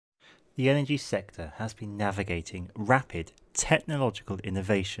The energy sector has been navigating rapid technological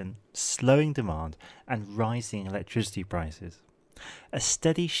innovation, slowing demand, and rising electricity prices. A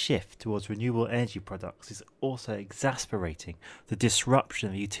steady shift towards renewable energy products is also exacerbating the disruption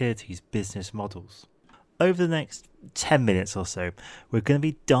of utilities' business models. Over the next 10 minutes or so, we're going to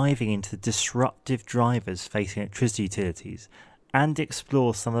be diving into the disruptive drivers facing electricity utilities and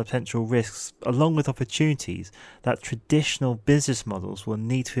explore some of the potential risks along with opportunities that traditional business models will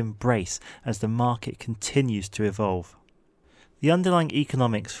need to embrace as the market continues to evolve. The underlying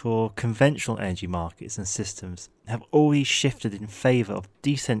economics for conventional energy markets and systems have already shifted in favour of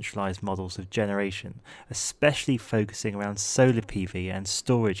decentralised models of generation, especially focusing around solar PV and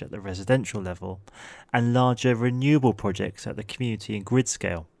storage at the residential level, and larger renewable projects at the community and grid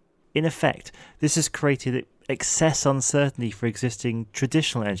scale. In effect, this has created excess uncertainty for existing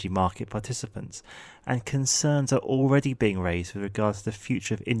traditional energy market participants, and concerns are already being raised with regards to the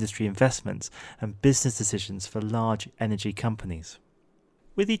future of industry investments and business decisions for large energy companies.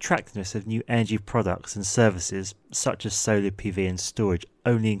 With the attractiveness of new energy products and services, such as solar PV and storage,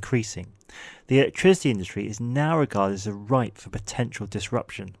 only increasing, the electricity industry is now regarded as ripe for potential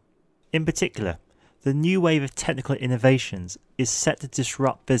disruption. In particular, the new wave of technical innovations is set to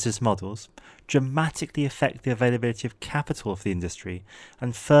disrupt business models, dramatically affect the availability of capital for the industry,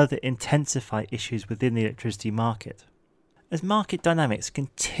 and further intensify issues within the electricity market. As market dynamics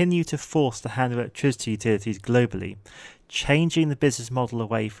continue to force the hand of electricity utilities globally, changing the business model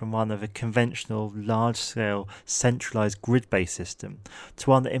away from one of a conventional, large-scale, centralised grid-based system to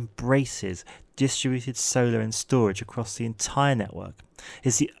one that embraces distributed solar and storage across the entire network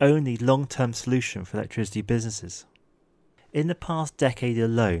is the only long-term solution for electricity businesses. In the past decade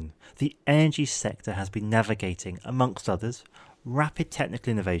alone, the energy sector has been navigating, amongst others, rapid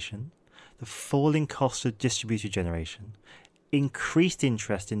technical innovation, the falling cost of distributed generation, increased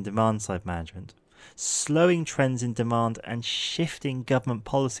interest in demand-side management, slowing trends in demand, and shifting government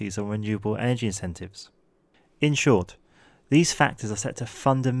policies on renewable energy incentives. In short, these factors are set to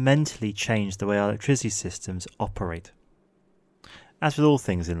fundamentally change the way our electricity systems operate. As with all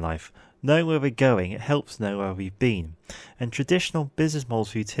things in life, knowing where we're going, it helps know where we've been, and traditional business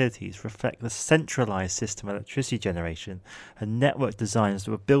models for utilities reflect the centralised system of electricity generation and network designs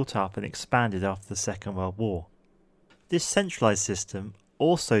that were built up and expanded after the Second World War. This centralised system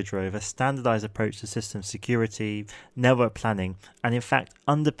also drove a standardised approach to system security, network planning, and in fact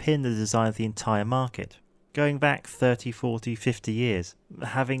underpinned the design of the entire market. Going back 30, 40, 50 years,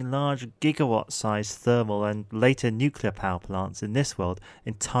 having large gigawatt-sized thermal and later nuclear power plants in this world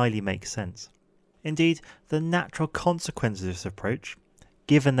entirely makes sense. Indeed, the natural consequence of this approach,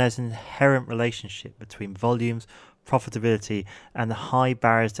 given there's an inherent relationship between volumes, profitability, and the high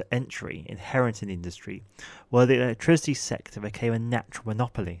barriers to entry inherent in the industry, were the electricity sector became a natural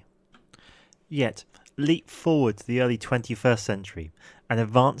monopoly. Yet, leap forward to the early 21st century, and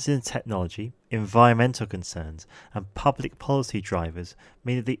advances in technology, environmental concerns, and public policy drivers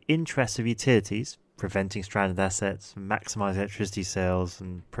mean that the interests of utilities, preventing stranded assets, maximising electricity sales,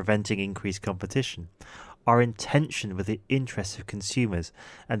 and preventing increased competition, are in tension with the interests of consumers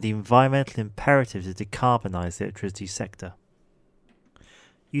and the environmental imperative to decarbonise the electricity sector.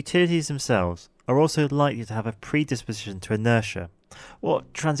 Utilities themselves are also likely to have a predisposition to inertia, or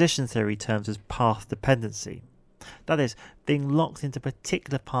transition theory terms as path dependency. That is, being locked into a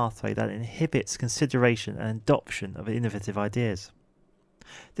particular pathway that inhibits consideration and adoption of innovative ideas.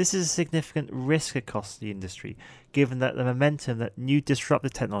 This is a significant risk across the industry, given that the momentum that new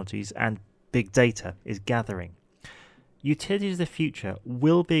disruptive technologies and big data is gathering. Utilities of the future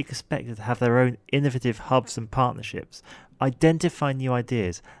will be expected to have their own innovative hubs and partnerships, identify new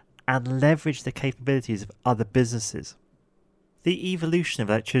ideas, and leverage the capabilities of other businesses. The evolution of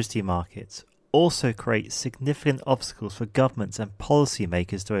electricity markets also creates significant obstacles for governments and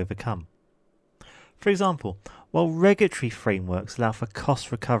policymakers to overcome. For example, while regulatory frameworks allow for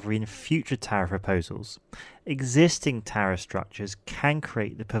cost recovery in future tariff proposals, existing tariff structures can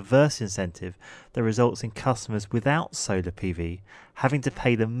create the perverse incentive that results in customers without solar PV having to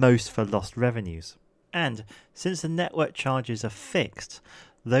pay the most for lost revenues. And since the network charges are fixed,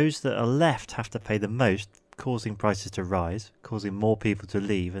 those that are left have to pay the most, causing prices to rise, causing more people to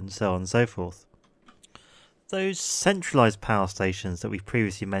leave, and so on and so forth. Those centralised power stations that we've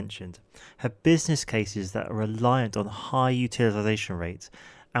previously mentioned have business cases that are reliant on high utilisation rates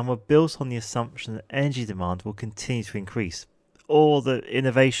and were built on the assumption that energy demand will continue to increase, or that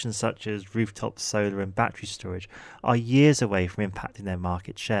innovations such as rooftop solar and battery storage are years away from impacting their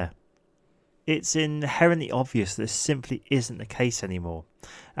market share. It's inherently obvious that this simply isn't the case anymore,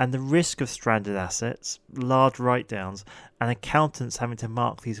 and the risk of stranded assets, large write-downs, and accountants having to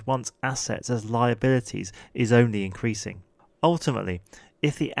mark these once assets as liabilities is only increasing. Ultimately,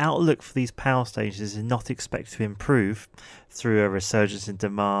 if the outlook for these power stations is not expected to improve through a resurgence in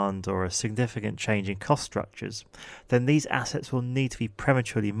demand or a significant change in cost structures, then these assets will need to be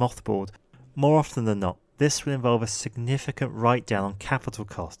prematurely mothballed. More often than not, this will involve a significant write-down on capital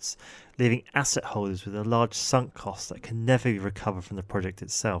costs, leaving asset holders with a large sunk cost that can never be recovered from the project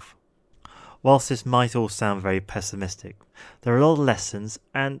itself. Whilst this might all sound very pessimistic, there are a lot of lessons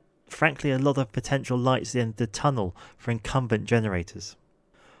and, frankly, a lot of potential lights at the end of the tunnel for incumbent generators.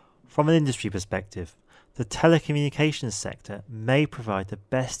 From an industry perspective, the telecommunications sector may provide the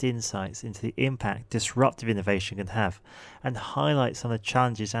best insights into the impact disruptive innovation can have and highlight some of the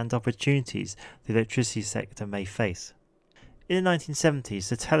challenges and opportunities the electricity sector may face. In the 1970s,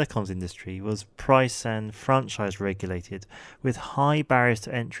 the telecoms industry was price and franchise regulated, with high barriers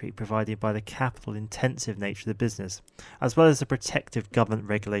to entry provided by the capital-intensive nature of the business, as well as the protective government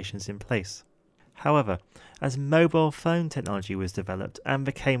regulations in place. However, as mobile phone technology was developed and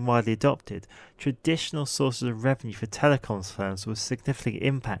became widely adopted, traditional sources of revenue for telecoms firms were significantly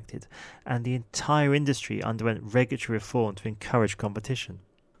impacted, and the entire industry underwent regulatory reform to encourage competition.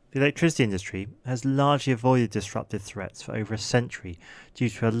 The electricity industry has largely avoided disruptive threats for over a century due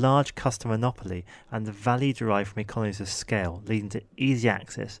to a large customer monopoly and the value derived from economies of scale, leading to easy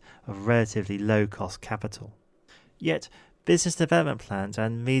access of relatively low-cost capital. Yet, business development plans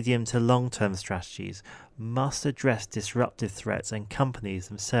and medium to long-term strategies must address disruptive threats, and companies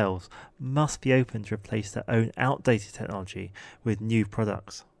themselves must be open to replace their own outdated technology with new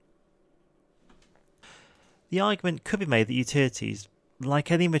products. The argument could be made that utilities,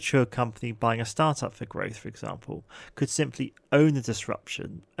 like any mature company buying a startup for growth, for example, could simply own the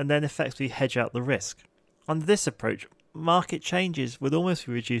disruption and then effectively hedge out the risk. Under this approach, market changes would almost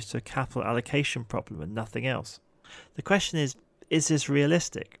be reduced to a capital allocation problem and nothing else. The question is this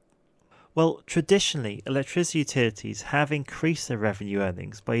realistic? Well, traditionally, electricity utilities have increased their revenue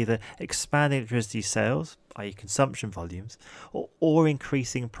earnings by either expanding electricity sales, i.e. consumption volumes, or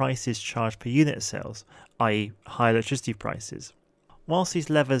increasing prices charged per unit of sales, i.e. high electricity prices. Whilst these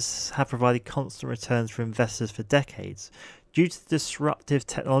levers have provided constant returns for investors for decades, due to the disruptive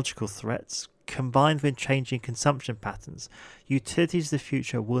technological threats, combined with changing consumption patterns, utilities of the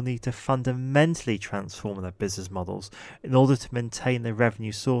future will need to fundamentally transform their business models in order to maintain their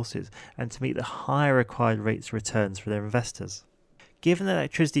revenue sources and to meet the higher required rates of returns for their investors. Given that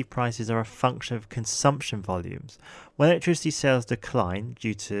electricity prices are a function of consumption volumes, when electricity sales decline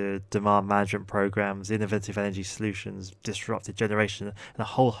due to demand management programs, innovative energy solutions, disrupted generation, and a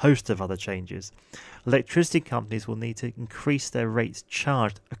whole host of other changes, electricity companies will need to increase their rates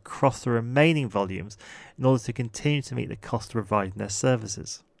charged across the remaining volumes in order to continue to meet the cost of providing their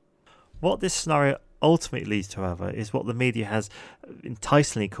services. What this scenario ultimately leads to, however, is what the media has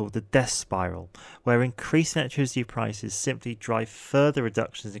enticingly called the death spiral, where increasing electricity prices simply drive further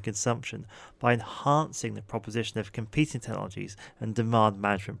reductions in consumption by enhancing the proposition of competing technologies and demand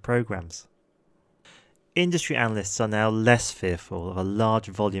management programs. Industry analysts are now less fearful of a large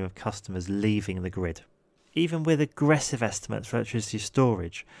volume of customers leaving the grid. Even with aggressive estimates for electricity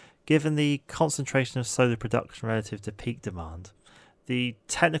storage, given the concentration of solar production relative to peak demand, the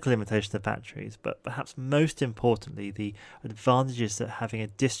technical limitation of batteries, but perhaps most importantly, the advantages that having a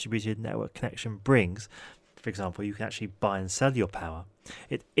distributed network connection brings. For example, you can actually buy and sell your power.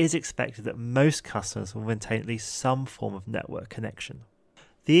 It is expected that most customers will maintain at least some form of network connection.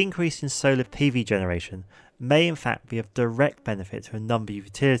 The increase in solar PV generation may in fact be of direct benefit to a number of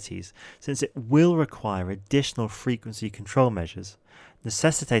utilities, since it will require additional frequency control measures,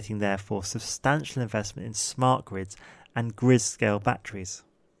 necessitating therefore substantial investment in smart grids and grid-scale batteries.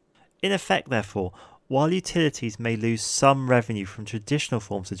 In effect, therefore, while utilities may lose some revenue from traditional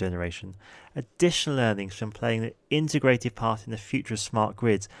forms of generation, additional earnings from playing an integrated part in the future of smart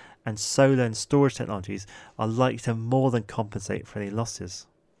grids and solar and storage technologies are likely to more than compensate for any losses.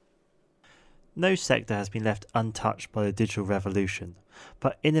 No sector has been left untouched by the digital revolution,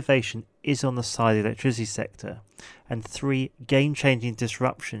 but innovation is on the side of the electricity sector, and 3 game-changing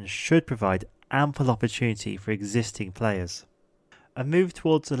disruptions should provide ample opportunity for existing players. A move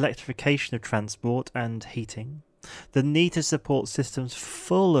towards electrification of transport and heating, the need to support systems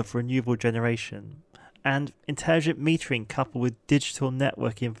full of renewable generation, and intelligent metering coupled with digital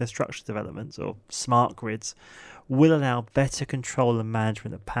network infrastructure developments, or smart grids, will allow better control and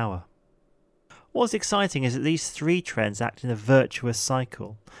management of power. What's exciting is that these three trends act in a virtuous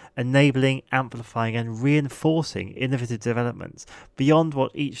cycle, enabling, amplifying and reinforcing innovative developments beyond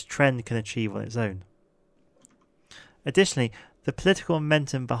what each trend can achieve on its own. Additionally, the political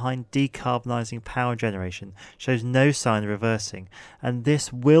momentum behind decarbonising power generation shows no sign of reversing, and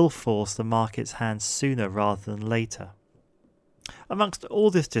this will force the market's hand sooner rather than later. Amongst all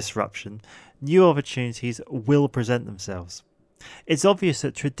this disruption, new opportunities will present themselves. It's obvious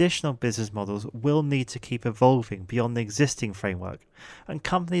that traditional business models will need to keep evolving beyond the existing framework, and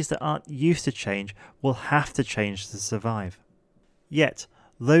companies that aren't used to change will have to change to survive. Yet,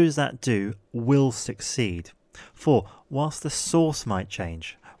 those that do will succeed. For, whilst the source might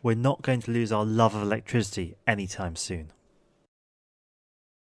change, we're not going to lose our love of electricity anytime soon.